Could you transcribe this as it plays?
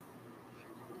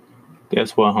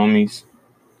Guess what, homies?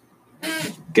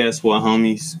 Guess what,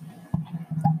 homies?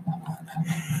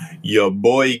 Your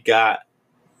boy got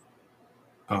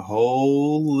a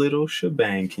whole little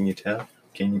shebang. Can you tell?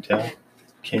 Can you tell?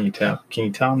 Can you tell? Can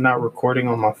you tell I'm not recording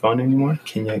on my phone anymore?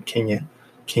 Can you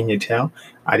tell?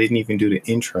 I didn't even do the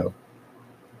intro.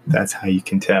 That's how you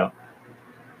can tell.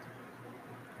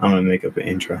 I'm gonna make up an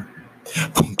intro.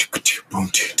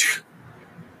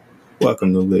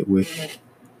 Welcome to Lit with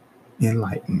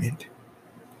Enlightenment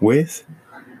with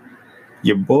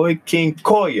your boy King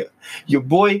Koya, your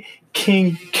boy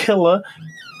King Killer,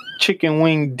 Chicken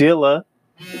Wing Dilla.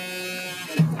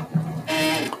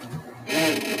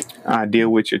 I deal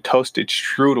with your toasted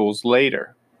strudels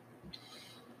later.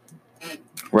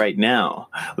 Right now,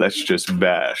 let's just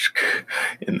bask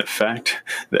in the fact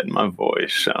that my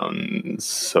voice sounds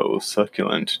so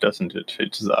succulent, doesn't it?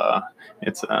 It's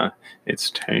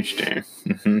tasty.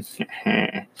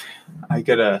 I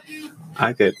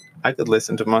could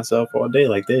listen to myself all day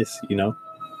like this, you know.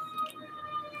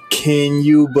 Can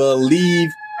you believe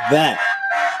that?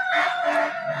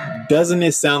 Doesn't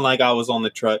it sound like I was on the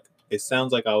truck? It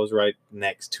sounds like I was right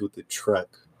next to the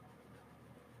truck.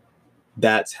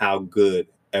 That's how good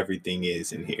everything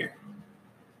is in here.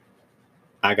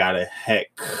 I got a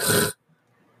heck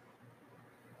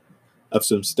of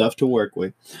some stuff to work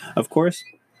with. Of course,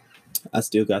 I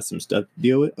still got some stuff to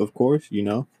deal with. Of course, you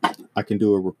know, I can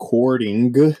do a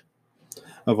recording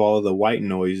of all of the white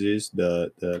noises,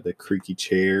 the creaky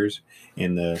chairs,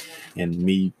 and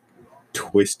me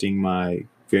twisting my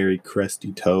very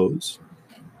crusty toes,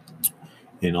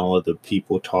 and all of the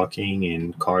people talking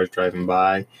and cars driving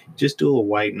by. Just do a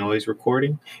white noise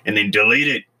recording and then delete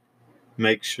it.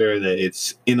 Make sure that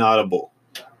it's inaudible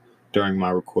during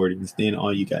my recordings. Then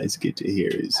all you guys get to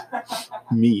hear is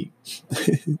me.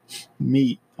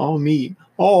 all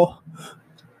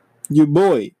your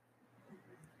boy.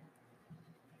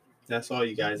 That's all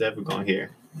you guys ever gonna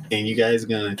hear. And you guys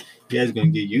gonna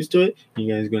get used to it.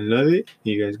 You guys gonna love it.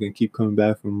 You guys gonna keep coming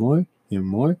back for more and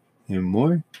more and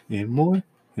more and more.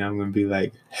 And I'm gonna be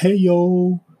like, hey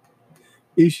yo,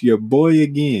 it's your boy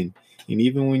again. And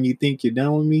even when you think you're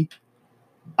done with me,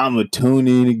 I'ma tune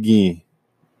in again.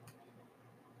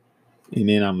 And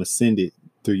then I'ma send it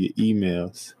through your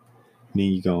emails. And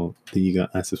then you're gonna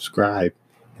unsubscribe,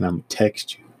 and I'ma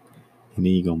text you. And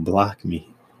then you're gonna block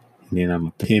me. And then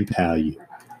I'ma pen pal you.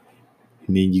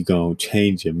 And then you're gonna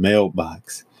change your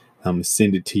mailbox. I'ma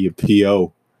send it to your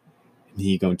PO. And then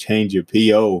you're gonna change your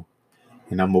PO.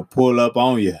 And I'm gonna pull up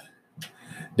on you.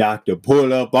 Doctor,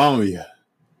 pull up on you.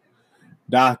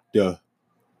 Doctor,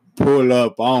 pull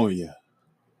up on you.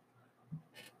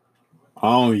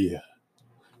 On you.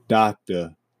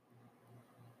 Doctor,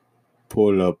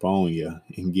 pull up on you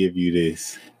and give you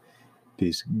this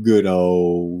good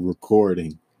old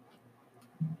recording.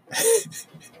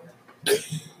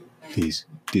 this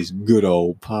good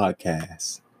old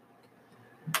podcast.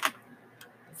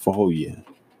 For you.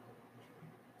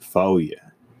 For your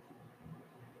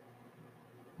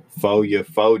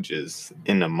Folgers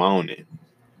in the morning.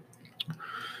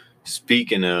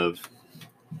 Speaking of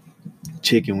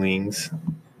chicken wings.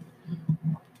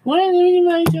 What are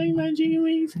you talking about chicken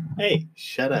wings? Hey,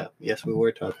 shut up. Yes, we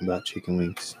were talking about chicken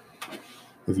wings.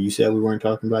 If you said we weren't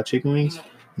talking about chicken wings,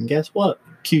 then guess what?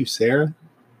 Cue, Sarah.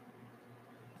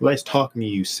 Nobody's talking to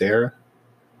you, Sarah.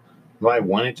 Nobody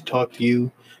wanted to talk to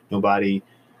you. Nobody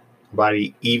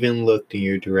even looked in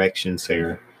your direction,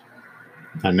 Sarah.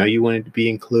 I know you wanted to be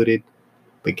included,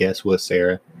 but guess what,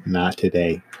 Sarah? Not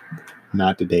today.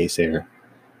 Not today, Sarah.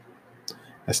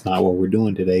 That's not what we're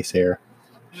doing today, Sarah.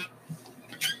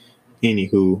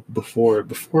 Anywho, before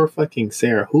fucking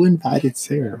Sarah, who invited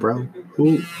Sarah, bro?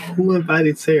 Who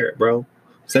invited Sarah, bro?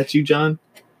 Is that you, John?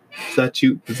 Is that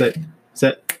you? Is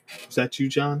that you,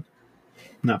 John?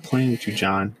 I'm not playing with you,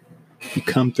 John. You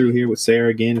come through here with Sarah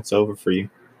again, it's over for you.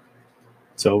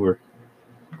 It's over.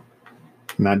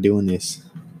 I'm not doing this.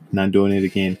 I'm not doing it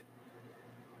again.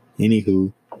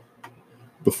 Anywho,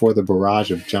 before the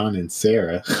barrage of John and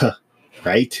Sarah,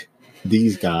 right?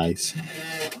 These guys.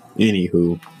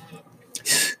 Anywho,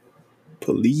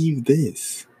 believe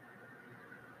this.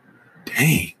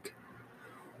 Dang.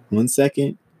 One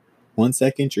second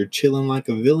you're chilling like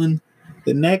a villain.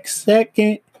 The next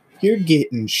second, you're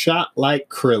getting shot like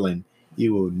Krillin.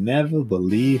 You will never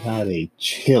believe how they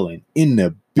chilling in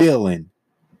the billing.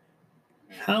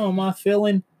 How am I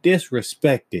feeling?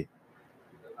 Disrespected.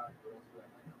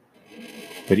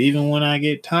 But even when I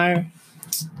get tired,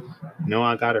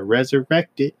 I gotta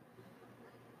resurrect it.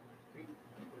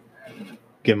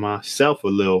 Give myself a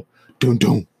little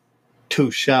doom. 2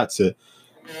 shots of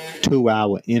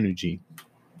 2-hour energy.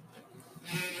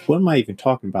 What am I even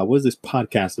talking about? What is this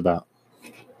podcast about?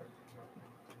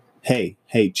 Hey,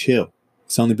 chill.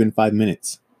 It's only been 5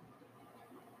 minutes.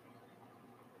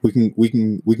 We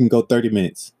can go 30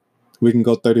 minutes. We can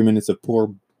go 30 minutes of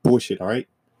poor bullshit, all right?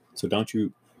 So don't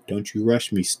you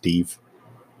rush me, Steve.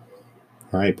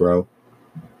 All right, bro.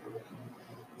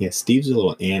 Yeah, Steve's a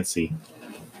little antsy.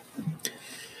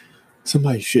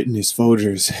 Somebody shit in his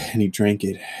Folgers and he drank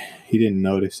it. He didn't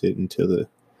notice it until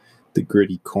the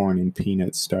gritty corn and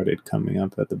peanuts started coming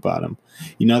up at the bottom.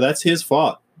 You know, that's his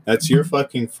fault. That's your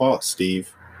fucking fault,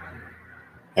 Steve.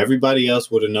 Everybody else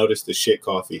would have noticed the shit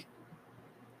coffee.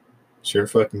 It's your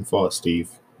fucking fault,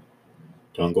 Steve.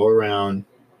 Don't go around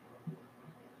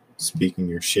speaking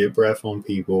your shit breath on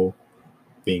people,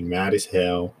 being mad as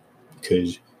hell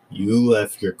because you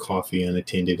left your coffee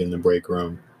unattended in the break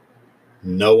room.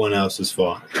 No one else's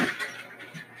fault.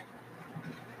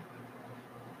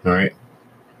 All right?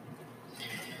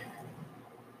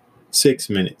 6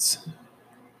 minutes.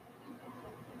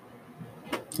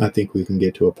 I think we can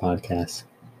get to a podcast.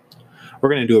 We're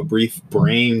going to do a brief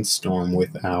brainstorm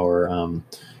with our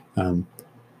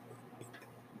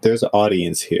there's an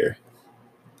audience here.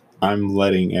 I'm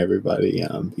letting everybody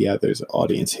there's an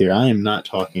audience here. I am not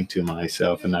talking to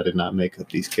myself, and I did not make up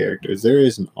these characters. There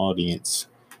is an audience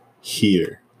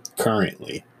here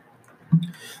currently.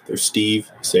 There's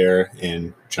Steve, Sarah,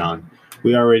 and John.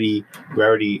 We already,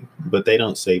 but they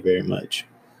don't say very much.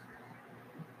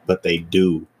 But they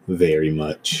do very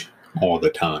much all the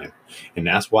time. And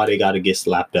that's why they got to get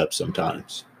slapped up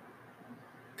sometimes.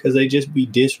 Because they just be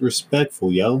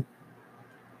disrespectful, yo.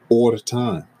 All the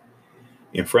time.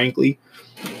 And frankly,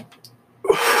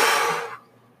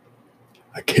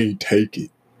 I can't take it.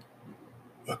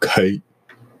 I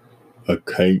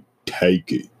can't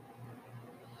take it.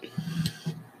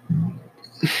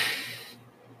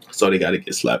 So they got to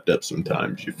get slapped up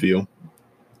sometimes, you feel?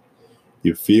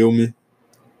 You feel me?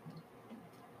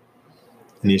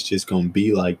 And it's just going to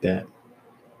be like that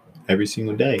every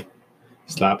single day.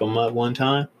 Slap them up one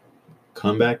time,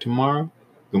 come back tomorrow.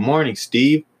 Good morning,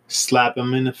 Steve. Slap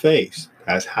him in the face.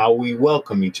 That's how we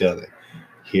welcome each other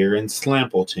here in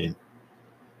Slampleton.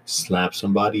 Slap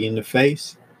somebody in the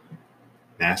face.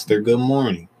 That's their good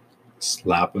morning.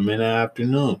 Slap them in the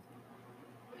afternoon.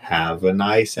 Have a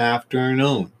nice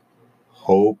afternoon.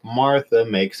 Hope Martha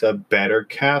makes a better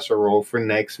casserole for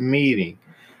next meeting.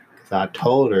 Because I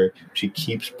told her she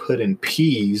keeps putting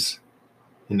peas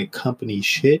in the company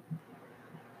shit.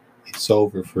 It's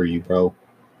over for you, bro.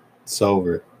 It's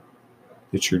over.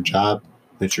 It's your job.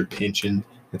 It's your pension.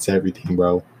 It's everything,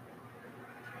 bro.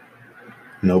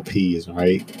 No peas, all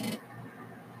right?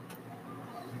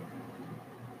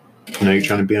 I know you're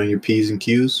trying to be on your P's and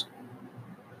Q's,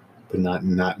 but not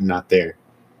there.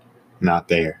 Not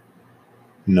there.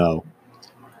 No.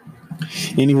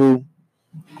 Anywho.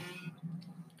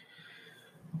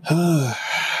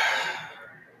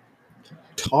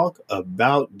 Talk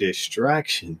about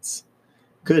distractions.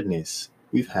 Goodness.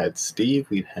 We've had Steve,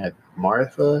 we've had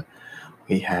Martha,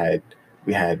 we had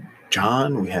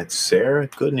John, we had Sarah.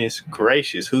 Goodness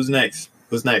gracious. Who's next?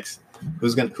 Who's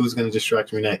gonna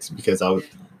distract me next? Because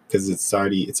it's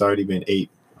already been 8.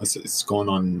 It's going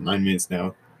on 9 minutes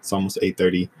now. It's almost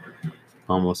 8:30.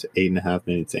 Almost 8.5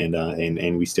 minutes,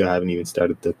 and we still haven't even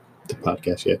started the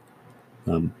podcast yet.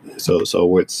 So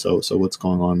what's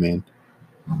going on, man?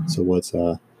 So what's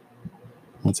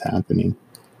happening?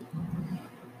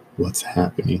 What's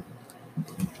happening?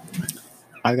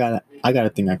 I got a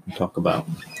thing I can talk about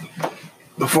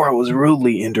before I was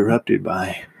rudely interrupted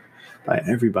by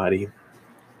everybody.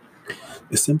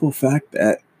 The simple fact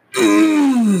that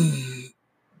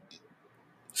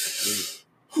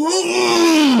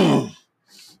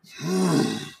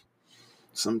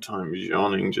sometimes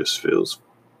yawning just feels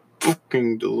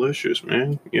fucking delicious,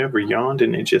 man. You ever yawned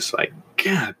and it just like,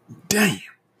 God damn.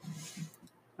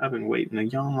 I've been waiting to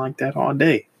yawn like that all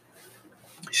day.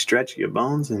 Stretch your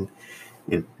bones and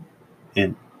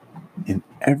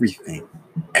everything.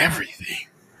 Everything.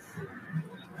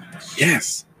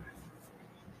 Yes.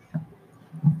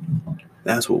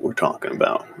 That's what we're talking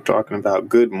about. We're talking about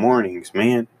good mornings,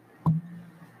 man.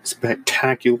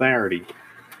 Spectacularity.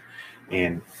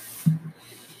 And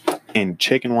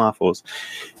chicken waffles.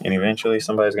 And eventually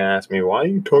somebody's going to ask me, why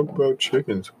do you talk about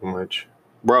chicken so much?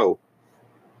 Bro.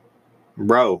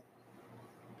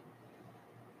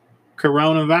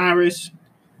 Coronavirus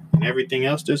and everything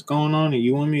else that's going on, and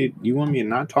you want me to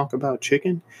not talk about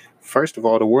chicken? First of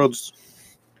all, the world's...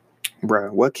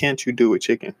 Bro, what can't you do with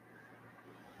chicken?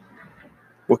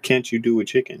 What can't you do with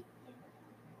chicken?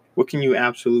 What can you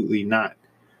absolutely not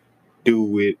do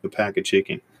with a pack of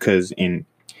chicken? Because